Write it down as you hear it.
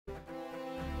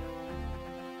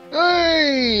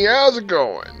Hey, how's it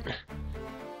going?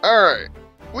 Alright,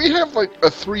 we have like a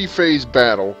 3-phase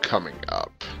battle coming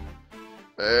up.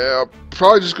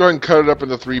 Probably just go ahead and cut it up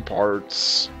into 3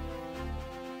 parts.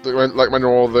 Like my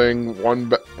normal thing, one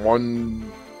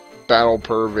battle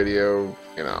per video,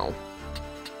 you know.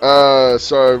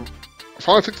 So I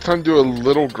finally took the time to do a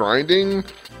little grinding.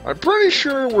 I'm pretty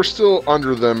sure we're still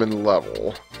under them in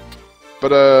level.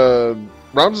 But,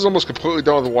 Rams is almost completely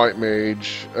done with the White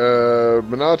Mage.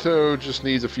 Minato just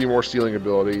needs a few more stealing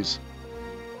abilities.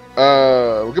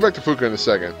 We'll get back to Fuka in a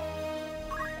second.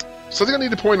 Something I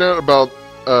need to point out about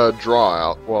Draw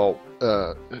Out. Well,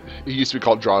 it used to be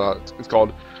called Draw Out. It's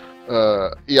called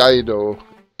Iaido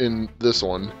in this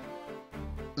one.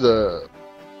 The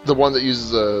one that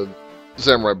uses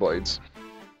samurai blades.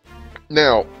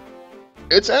 Now,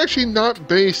 it's actually not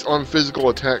based on physical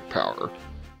attack power.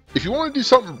 If you want to do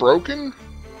something broken,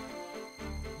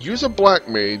 use a black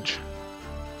mage,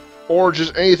 or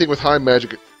just anything with high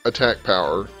magic attack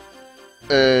power,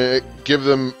 and give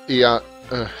them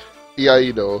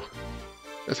Iaido.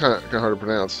 That's kind of hard to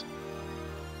pronounce.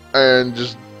 And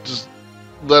just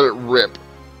let it rip.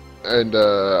 And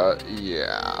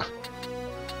yeah,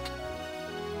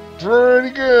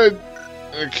 pretty good.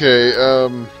 Okay,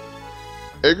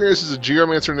 Agrius is a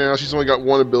Geomancer now. She's only got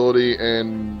one ability,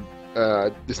 and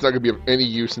it's not going to be of any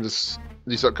use in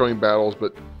these upcoming battles,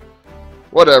 but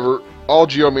whatever. All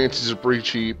Geomancies are pretty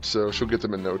cheap, so she'll get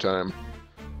them in no time.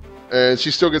 And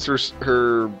she still gets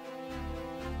her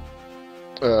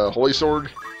Holy Sword.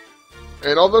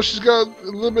 And although she's got a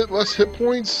little bit less hit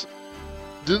points,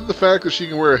 due to the fact that she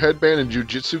can wear a headband and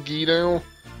Jujutsu Gi now,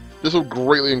 this will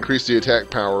greatly increase the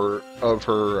attack power of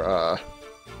her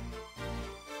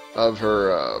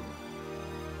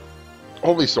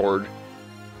Holy Sword.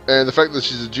 And the fact that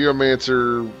she's a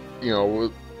Geomancer, you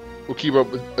know, will keep up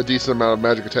with a decent amount of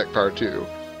magic attack power too.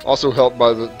 Also helped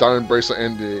by the Diamond Bracelet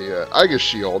and the Aegis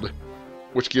Shield,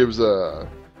 which gives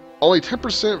only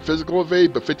 10% physical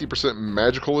evade, but 50%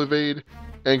 magical evade,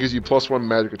 and gives you +1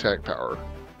 magic attack power.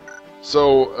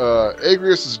 So,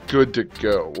 Agrius is good to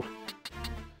go.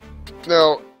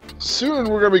 Now, soon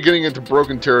we're going to be getting into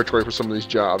broken territory for some of these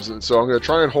jobs, and so I'm going to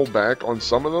try and hold back on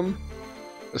some of them,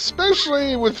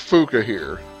 especially with Fuka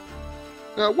here.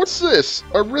 Now, what's this?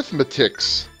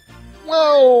 Arithmetics.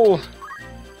 Well,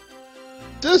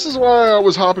 this is why I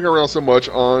was hopping around so much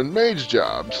on mage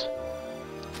jobs.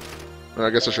 I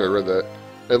guess I should have read that.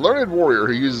 A learned warrior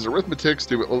who uses arithmetics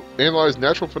to analyze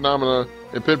natural phenomena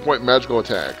and pinpoint magical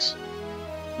attacks.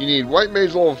 You need White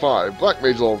Mage level 5, Black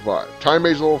Mage level 5, Time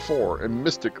Mage level 4, and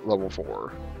Mystic level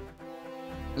 4.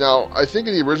 Now, I think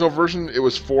in the original version it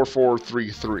was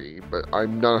 4433, but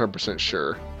I'm not 100%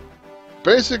 sure.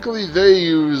 Basically, they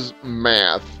use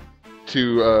math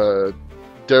to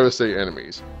devastate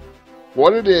enemies.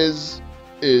 What it is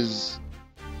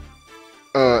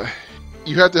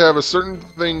you have to have a certain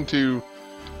thing to...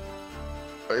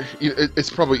 It's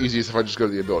probably easiest if I just go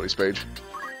to the abilities page.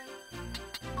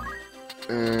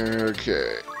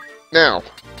 Okay. Now,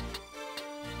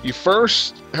 you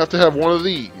first have to have one of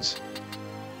these.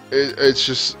 It's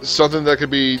just something that could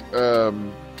be...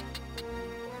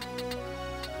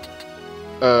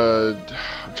 I'm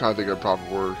trying to think of a proper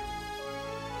word.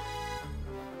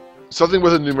 Something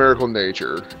with a numerical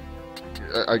nature,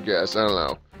 I guess. I don't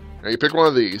know. Now you pick one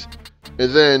of these,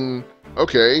 and then,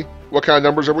 okay, what kind of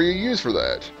numbers are we going to use for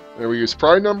that? And we use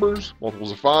prime numbers,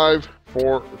 multiples of 5,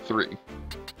 4, 3.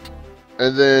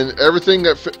 And then everything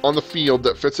that on the field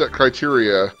that fits that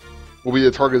criteria will be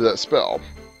the target of that spell.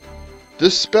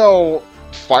 This spell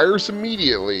fires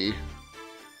immediately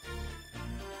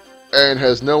and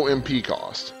has no MP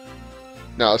cost.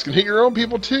 Now, this can hit your own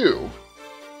people too,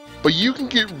 but you can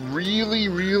get really,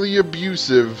 really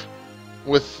abusive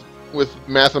with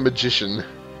Mathemagician.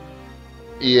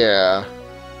 Yeah.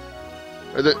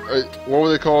 What were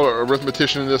they called?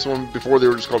 Arithmetician in this one? Before they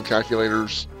were just called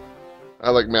calculators. I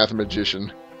like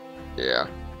Mathemagician. Yeah.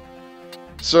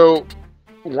 So,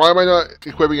 why am I not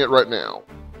equipping it right now?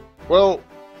 Well,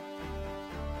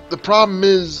 the problem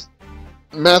is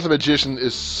Mathemagician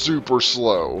is super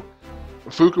slow.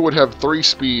 Fuka would have 3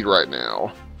 speed right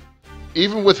now.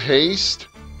 Even with haste,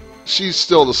 she's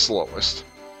still the slowest.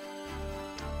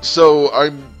 So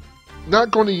I'm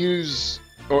not going to use,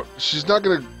 or she's not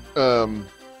going to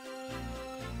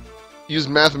use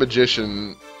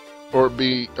Mathemagician or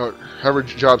have her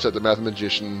job set to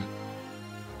Mathemagician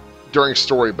during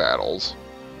story battles.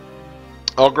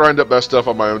 I'll grind up that stuff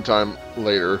on my own time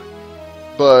later.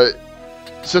 But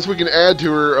since we can add to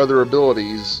her other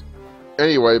abilities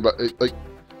anyway, but like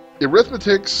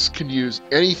arithmetics can use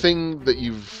anything that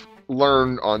you've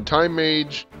learned on Time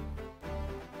Mage,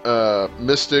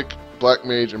 Mystic, Black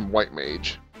Mage, and White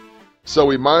Mage. So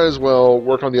we might as well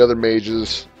work on the other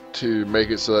mages to make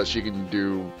it so that she can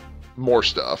do more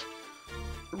stuff.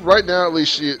 Right now, at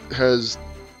least she has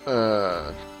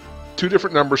 2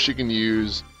 different numbers she can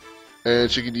use,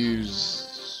 and she can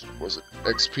use, was it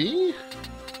XP?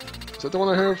 Is that the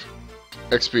one I have?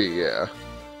 XP, yeah.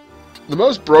 The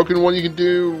most broken one you can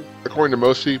do, according to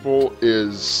most people,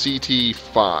 is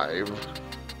CT5.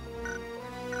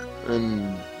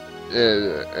 And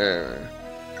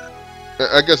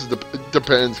I guess it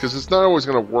depends, because it's not always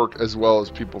going to work as well as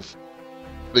people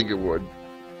think it would.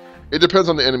 It depends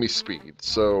on the enemy speed,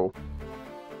 so...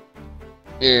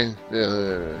 Anyway,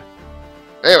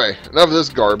 enough of this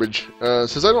garbage.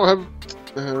 Since I don't have...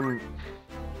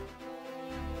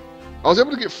 I was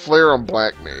able to get Flare on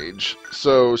Black Mage,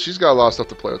 so she's got a lot of stuff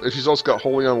to play with. And she's also got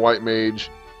Holy on White Mage.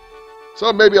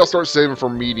 So maybe I'll start saving for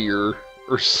Meteor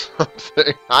or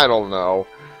something. I don't know.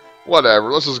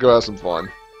 Whatever, let's just go have some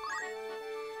fun.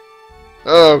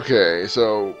 Okay,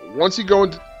 so once you go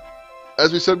into...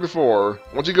 As we said before,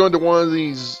 once you go into one of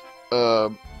these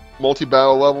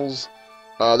multi-battle levels,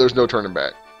 there's no turning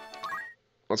back.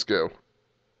 Let's go.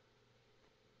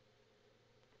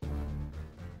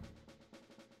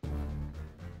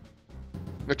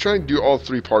 I'm going to try and do all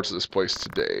 3 parts of this place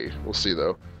today. We'll see,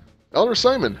 though. Elder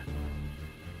Simon!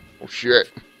 Oh,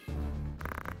 shit.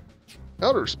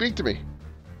 Elder, speak to me.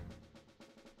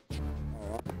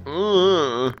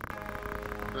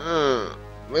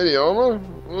 Lady Alma?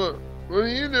 What are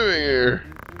you doing here?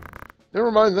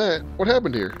 Never mind that. What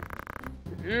happened here?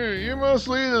 You must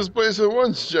leave this place at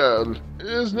once, child. It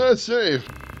is not safe.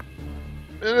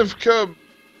 And if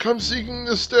come seeking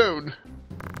the stone.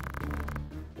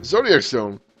 Zodiac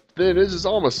Stone. Then it is as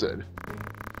Alma said.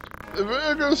 The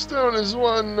Virgo Stone is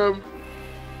one of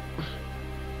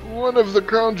the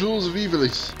crown jewels of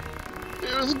Evilis.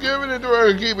 It was given into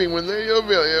our keeping when Lady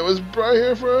Ovelia was brought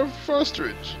here for a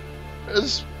fosterage,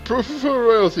 as proof of her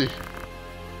royalty.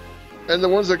 And the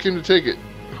ones that came to take it,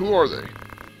 who are they?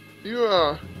 You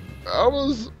are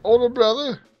Alma's older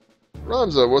brother?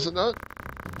 Ramza, was it not?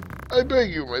 I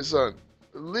beg you, my son,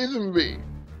 leave them be.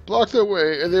 Block their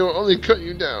way, and they will only cut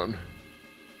you down.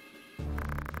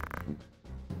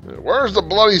 Where's the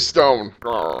bloody stone?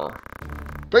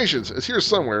 Patience, it's here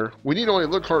somewhere. We need only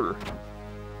look harder.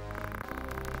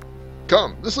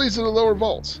 Come, this leads to the lower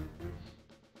vaults.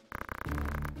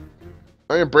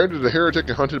 I am branded a heretic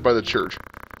and hunted by the church.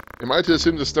 Am I to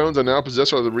assume the stones I now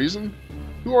possess are the reason?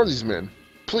 Who are these men?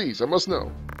 Please, I must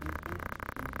know.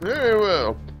 Very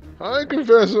well. High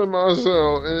Confessor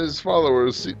Marcel and his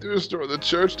followers seek to restore the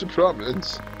church to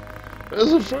prominence.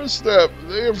 As a first step,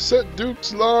 they have set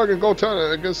Dukes Larg and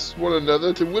Goltana against one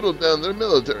another to whittle down their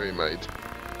military might.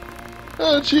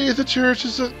 Oh gee, the church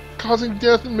is causing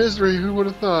death and misery, who would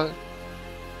have thought?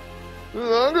 The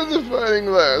longer the fighting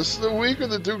lasts, the weaker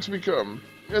the Dukes become,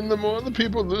 and the more the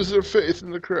people lose their faith in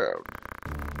the crowd.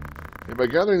 And by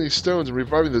gathering these stones and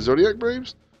reviving the Zodiac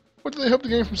Braves, what do they hope to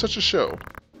gain from such a show?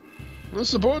 The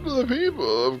support of the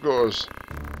people, of course.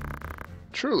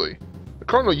 Truly, the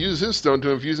Cardinal used his stone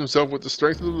to infuse himself with the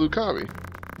strength of the Lucavi.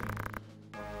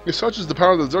 If such is the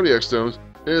power of the Zodiac Stones,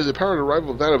 it is a power to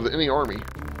rival that of any army.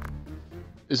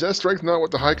 Is that strength not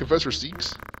what the High Confessor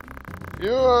seeks?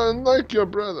 You are unlike your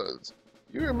brothers.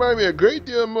 You remind me a great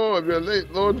deal more of your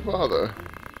late Lord Father.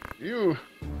 You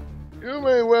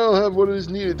may well have what is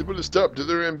needed to put a stop to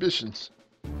their ambitions.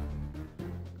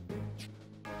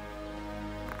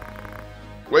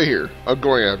 Wait here. I'm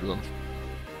going after them.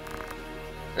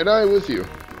 And I with you.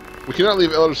 We cannot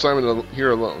leave Elder Simon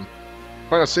here alone.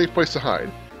 Find a safe place to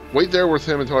hide. Wait there with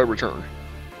him until I return.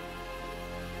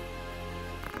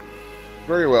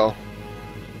 Very well.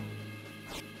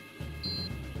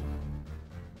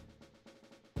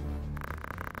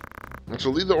 I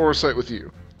shall leave the Orsite with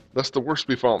you, lest the worst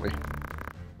befall me.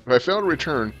 If I fail to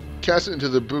return, cast it into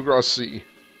the Bugras Sea.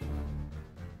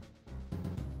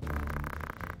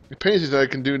 It pains me that I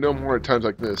can do no more at times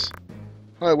like this.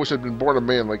 I wish I'd been born a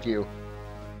man like you.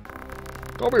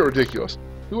 Don't be ridiculous.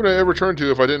 Who would I ever turn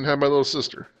to if I didn't have my little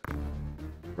sister?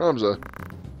 Ramza,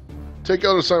 take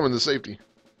Elder Simon to safety.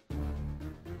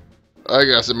 I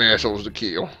got some assholes to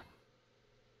kill.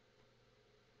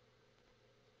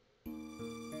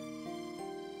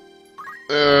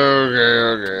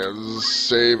 Okay, let's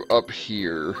save up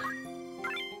here.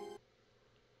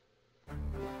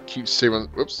 Keep saving.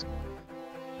 Whoops.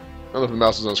 I don't know if the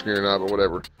mouse is on screen or not, but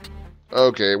whatever.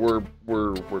 Okay, we're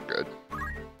good.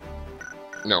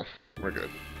 No, we're good.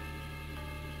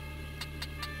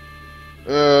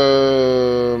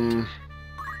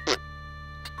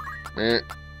 Meh.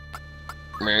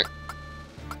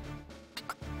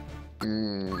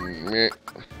 Meh.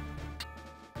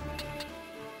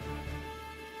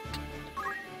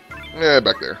 Yeah,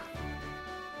 back there.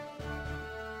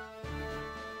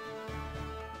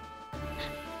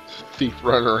 Thief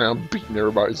running around beating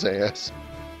everybody's ass.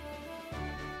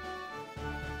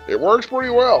 It works pretty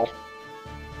well.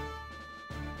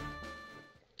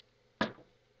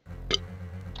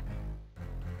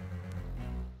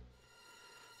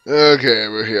 Okay,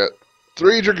 we hit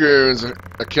 3 Dragoons,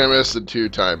 a Chemist, and 2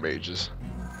 Time Mages.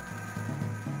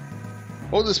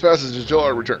 Hold this passage until I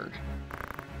return.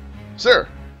 Sir!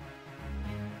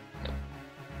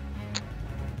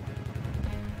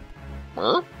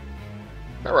 Huh?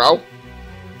 Hello?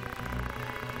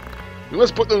 We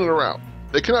must put them in a route.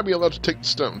 They cannot be allowed to take the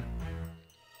stone.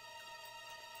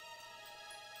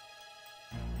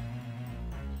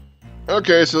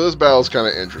 Okay, so this battle's kind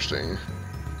of interesting.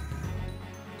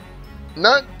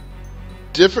 Not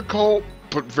difficult,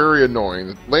 but very annoying.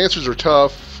 The Lancers are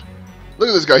tough. Look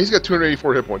at this guy. He's got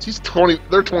 284 hit points. He's 20.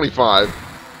 They're 25.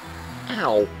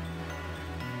 Ow.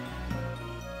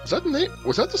 Is that the name?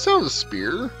 Was that the sound of the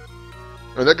spear?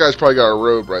 I mean, that guy's probably got a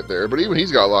robe right there, but even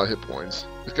he's got a lot of hit points.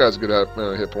 This guy's a good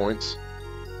amount of hit points.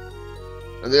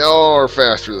 And they all are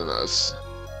faster than us.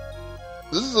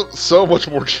 This is so much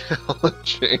more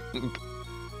challenging.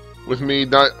 With me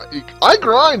not... I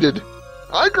grinded!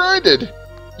 I grinded!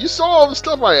 You saw all the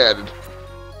stuff I added.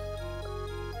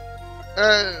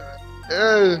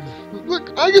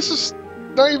 Look, I guess it's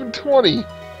not even 20.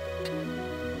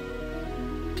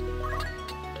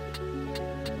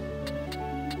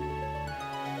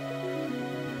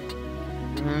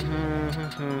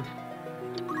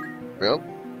 Well,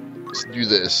 let's do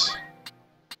this.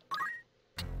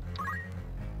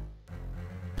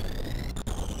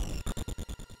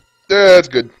 That's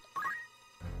good.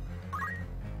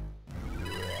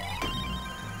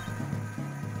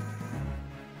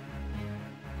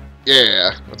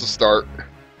 Yeah, that's a start.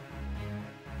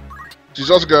 She's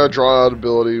also got a draw out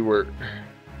ability where...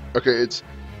 Okay, it's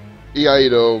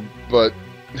Iaido, but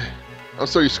I'm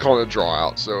so used to calling it draw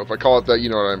out, so if I call it that, you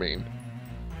know what I mean.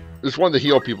 There's one to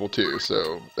heal people too,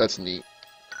 so that's neat.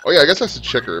 Oh yeah, I guess I should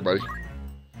check everybody.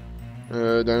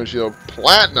 Diamond Shield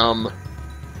Platinum!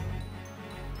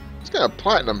 He's got a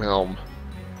Platinum Helm.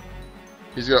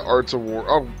 He's got Arts of War.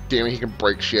 Oh, damn it, he can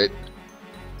break shit.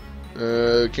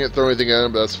 Can't throw anything at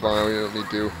him, but that's fine, we don't need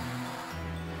to.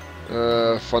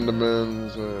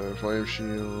 Fundamentals, Flame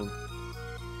Shield.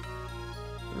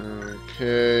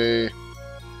 Okay.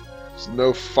 There's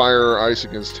no fire or ice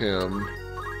against him.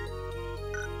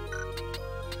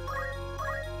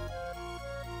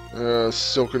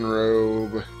 Silken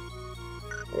Robe.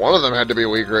 One of them had to be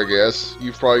weaker, I guess.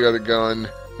 You've probably got a gun.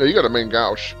 No, you got a main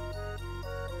gouge.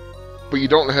 But you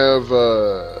don't have,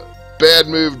 bad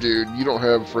move, dude. You don't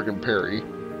have freaking parry.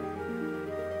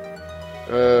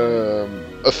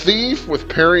 A thief with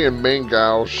parry and main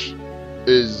gouge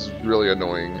is really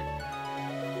annoying.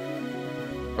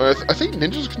 I think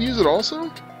ninjas can use it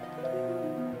also?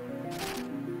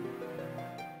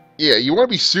 Yeah, you want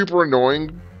to be super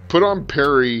annoying? Put on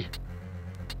parry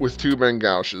with 2 main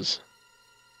gouges.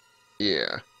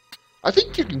 Yeah. I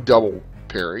think you can double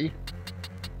parry.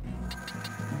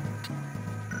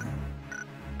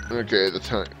 Okay, the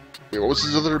time. Wait, what was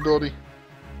his other ability?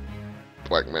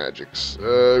 Black magics.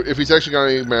 If he's actually got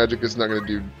any magic, it's not going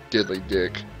to do diddly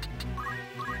dick.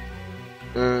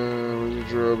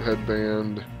 Wardrobe,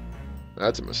 headband.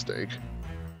 That's a mistake.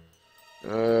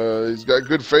 He's got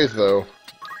good faith, though.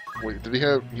 Wait, did he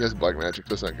have... He has black magic.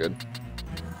 That's not good.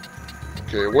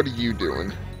 Okay, what are you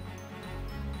doing?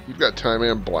 You've got time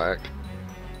and black.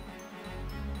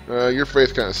 Your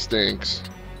faith kind of stinks.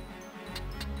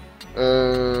 1,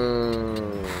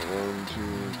 2, 3,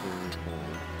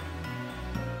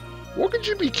 4. What could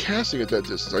you be casting at that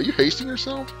distance? Are you hasting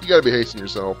yourself? You gotta be hasting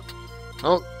yourself. I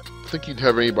don't think you'd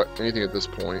have anything at this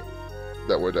point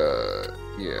that would,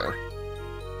 yeah.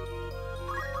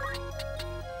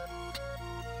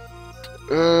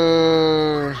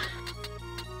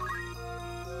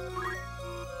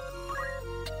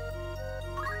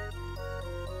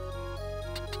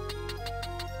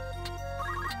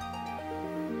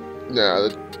 No,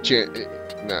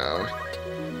 no.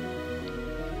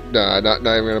 Nah, not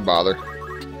even gonna bother.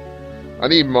 I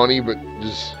need money, but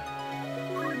just...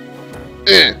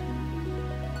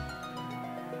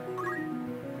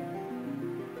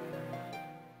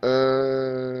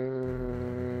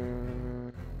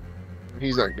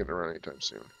 He's not getting around anytime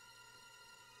soon. In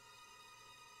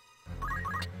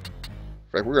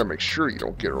fact, we're gonna make sure you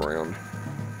don't get around.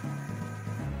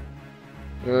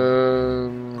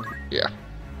 Yeah.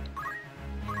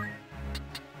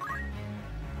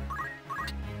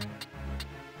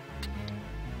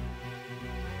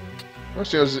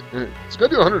 Actually, it's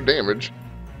gonna do 100 damage.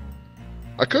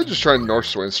 I could just try and North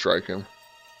Swing strike him.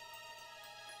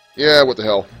 Yeah, what the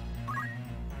hell.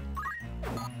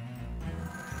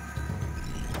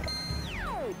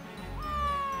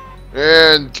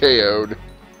 And KO'd.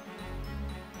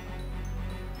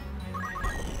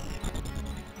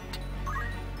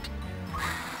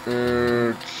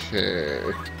 Okay.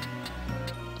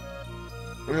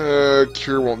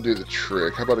 Cure won't do the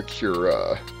trick. How about a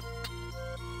Cura?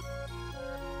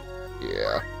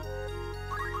 Yeah.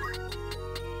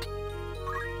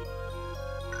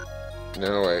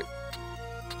 No, wait.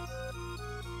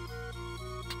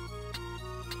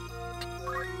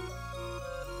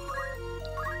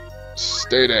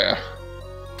 Stay there.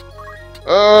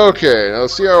 Okay, now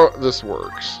let's see how this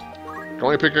works. Can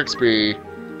only pick XP.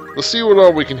 Let's see what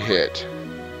all we can hit.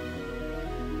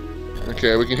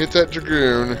 Okay, we can hit that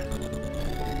Dragoon.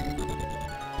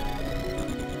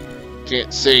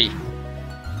 Can't see.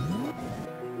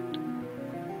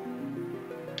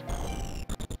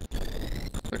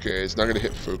 Okay, it's not gonna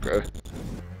hit Fuka.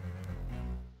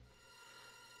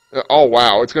 Oh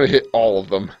wow, it's gonna hit all of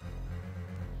them.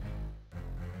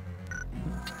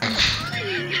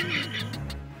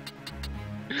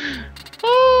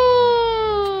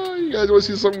 Oh, you guys want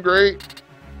to see something great?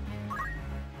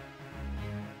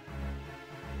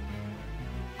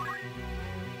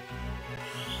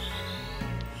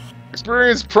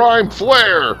 Experience Prime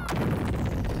Flare!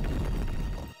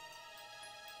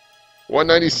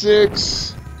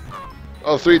 196.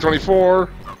 Oh, 324.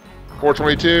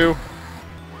 422.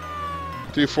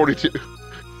 242.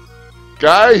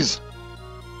 Guys!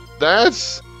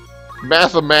 That's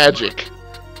Mathemagic.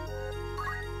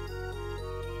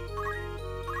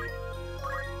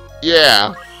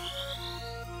 Yeah.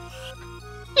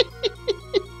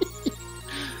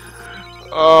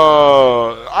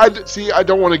 I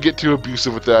don't want to get too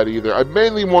abusive with that either. I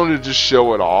mainly wanted to just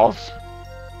show it off.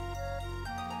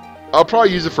 I'll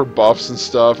probably use it for buffs and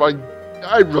stuff. I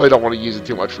really don't want to use it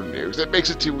too much for nukes. It makes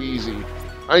it too easy.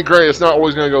 I mean, granted, it's not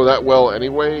always going to go that well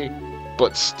anyway,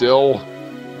 but still.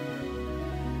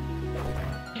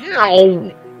 Ow!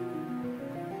 You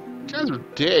guys are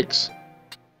dicks.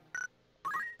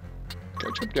 Can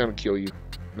I jump down and kill you?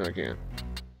 No, I can't.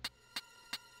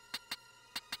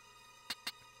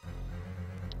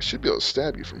 I should be able to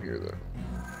stab you from here, though.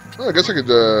 Oh, I guess I could,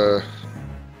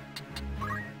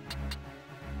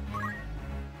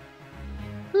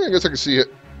 I guess I can see it.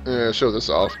 Show this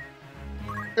off.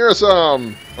 Here's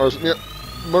some,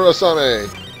 Murasane.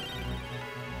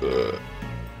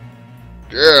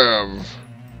 Give.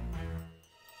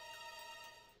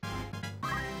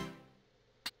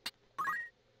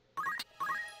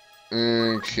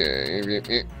 Okay.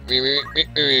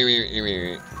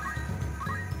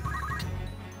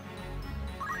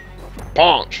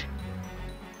 Punch.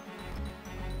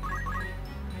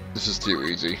 This is too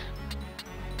easy.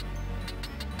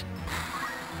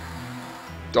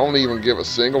 Don't even give a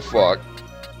single fuck.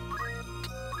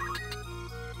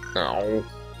 Ow.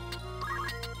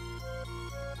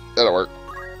 That'll work.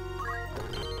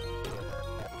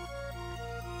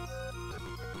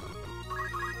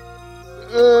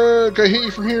 Can I hit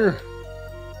you from here?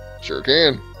 Sure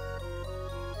can.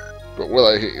 But will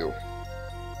I hit you?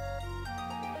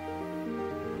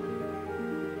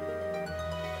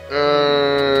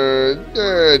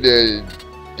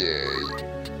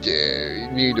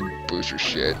 You need to boost your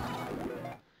shit.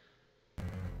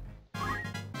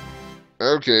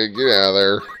 Okay, get out of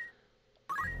there.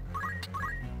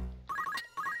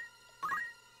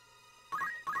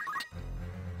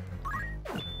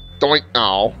 Doink.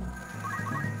 Ow.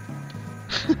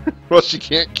 Well, she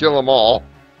can't kill them all.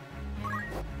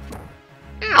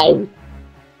 Ow.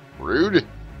 Rude.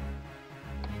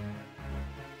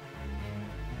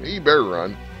 You better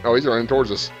run. Oh, he's running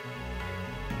towards us.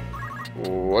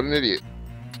 What an idiot.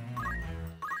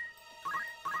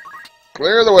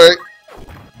 Clear the way.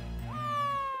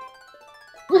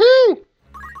 Woohoo!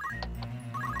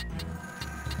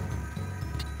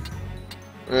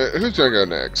 Who's gonna go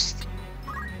next?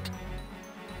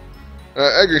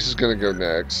 Egris is gonna go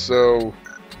next, so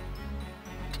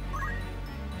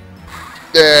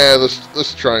yeah,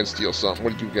 let's try and steal something.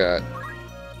 What do you got?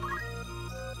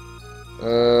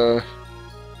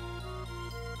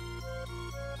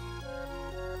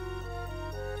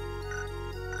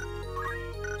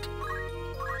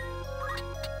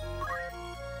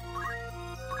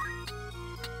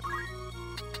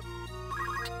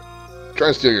 Try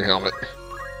and steal your helmet.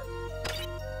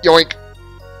 Yoink!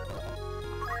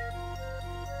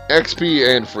 XP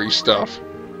and free stuff.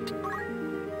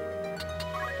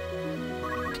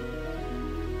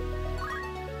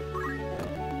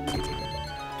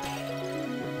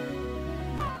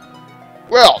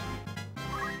 Well,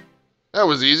 that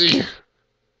was easy.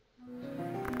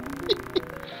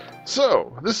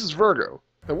 So, this is Virgo,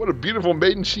 and what a beautiful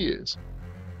maiden she is.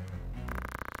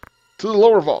 To the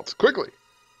lower vaults, quickly.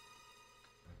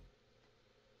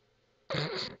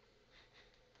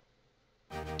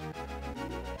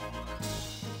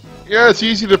 Yeah, it's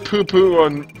easy to poo-poo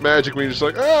on magic when you're just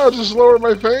like, oh, I'll just lower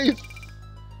my faith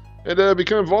and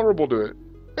become vulnerable to it.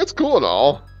 It's cool and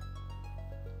all.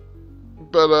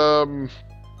 But,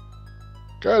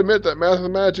 gotta admit that math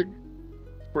and magic is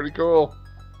pretty cool.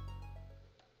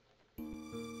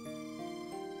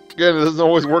 Again, it doesn't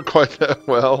always work quite that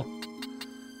well.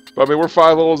 But, I mean, we're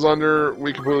 5 levels under.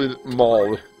 We completely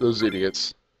mauled those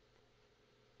idiots.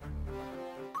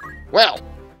 Well,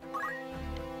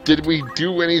 did we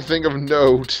do anything of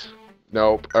note?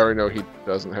 Nope. I already know he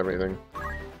doesn't have anything.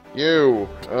 You.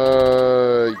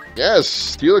 Yes.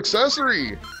 Steel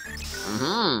accessory.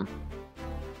 Mm-hmm.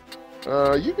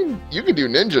 You can do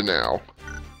ninja now.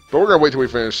 But we're gonna wait till we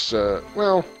finish,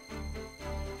 well...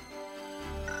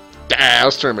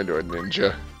 let's turn him into a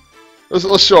ninja.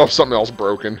 Let's show off something else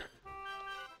broken.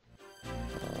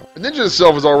 The ninja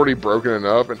itself is already broken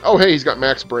enough, and oh hey, he's got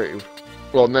max brave.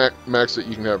 Well, max that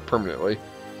you can have permanently.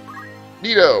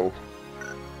 Neato!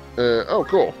 Oh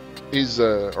cool. He's,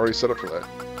 already set up for that.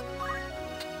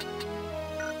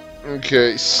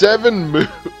 Okay, 7 moves.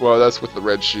 Well, that's with the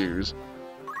red shoes.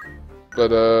 But,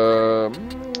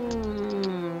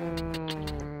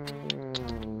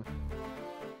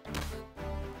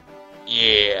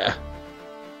 yeah.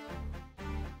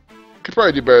 Could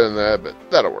probably do better than that, but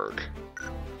that'll work.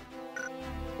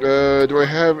 Do I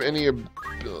have any...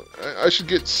 I should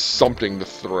get something to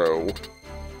throw.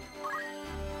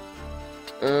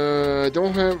 I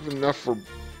don't have enough for...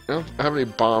 I don't have any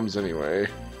bombs anyway.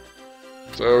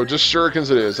 So, just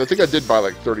shurikens it is. I think I did buy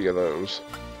like 30 of those.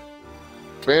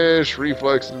 Vanish,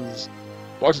 reflexes,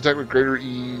 blocks attack with greater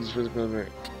ease.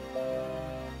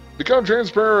 Become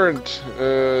transparent,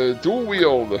 dual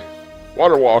wield,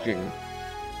 water walking.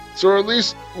 So at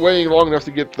least waiting long enough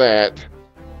to get that,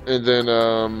 and then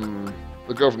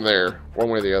we'll go from there, one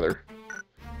way or the other.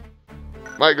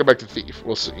 Might go back to thief.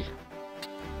 We'll see.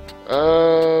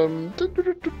 You're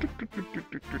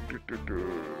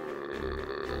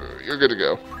good to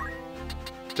go.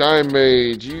 Time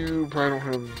mage, you probably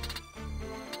don't have...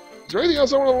 Is there anything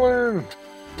else I want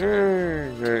to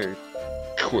learn?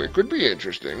 Quick would be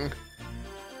interesting.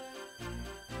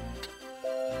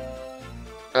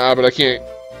 But I can't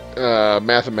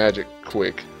math and magic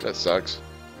quick. That sucks.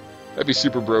 That'd be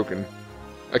super broken.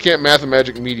 I can't math and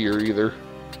magic meteor either.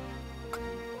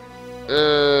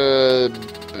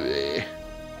 Bleh.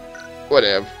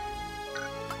 Whatever.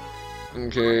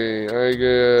 Okay, I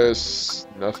guess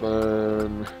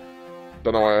nothing.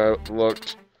 Don't know why I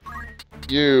looked.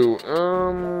 You,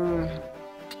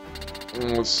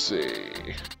 let's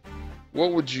see.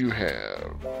 What would you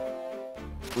have?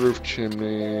 Roof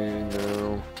chimney,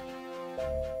 no.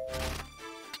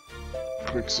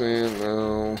 Quicksand,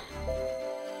 no.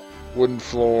 Wooden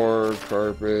floor,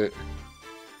 carpet.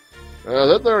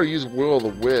 That there use Will o'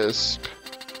 the Wisp.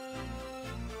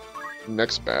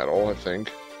 Next battle, I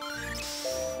think.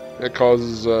 That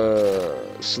causes,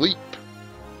 sleep.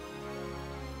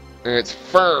 And it's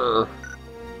fur.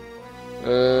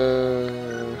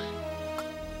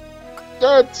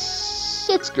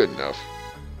 That's good enough.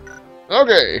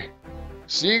 Okay.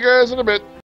 See you guys in a bit.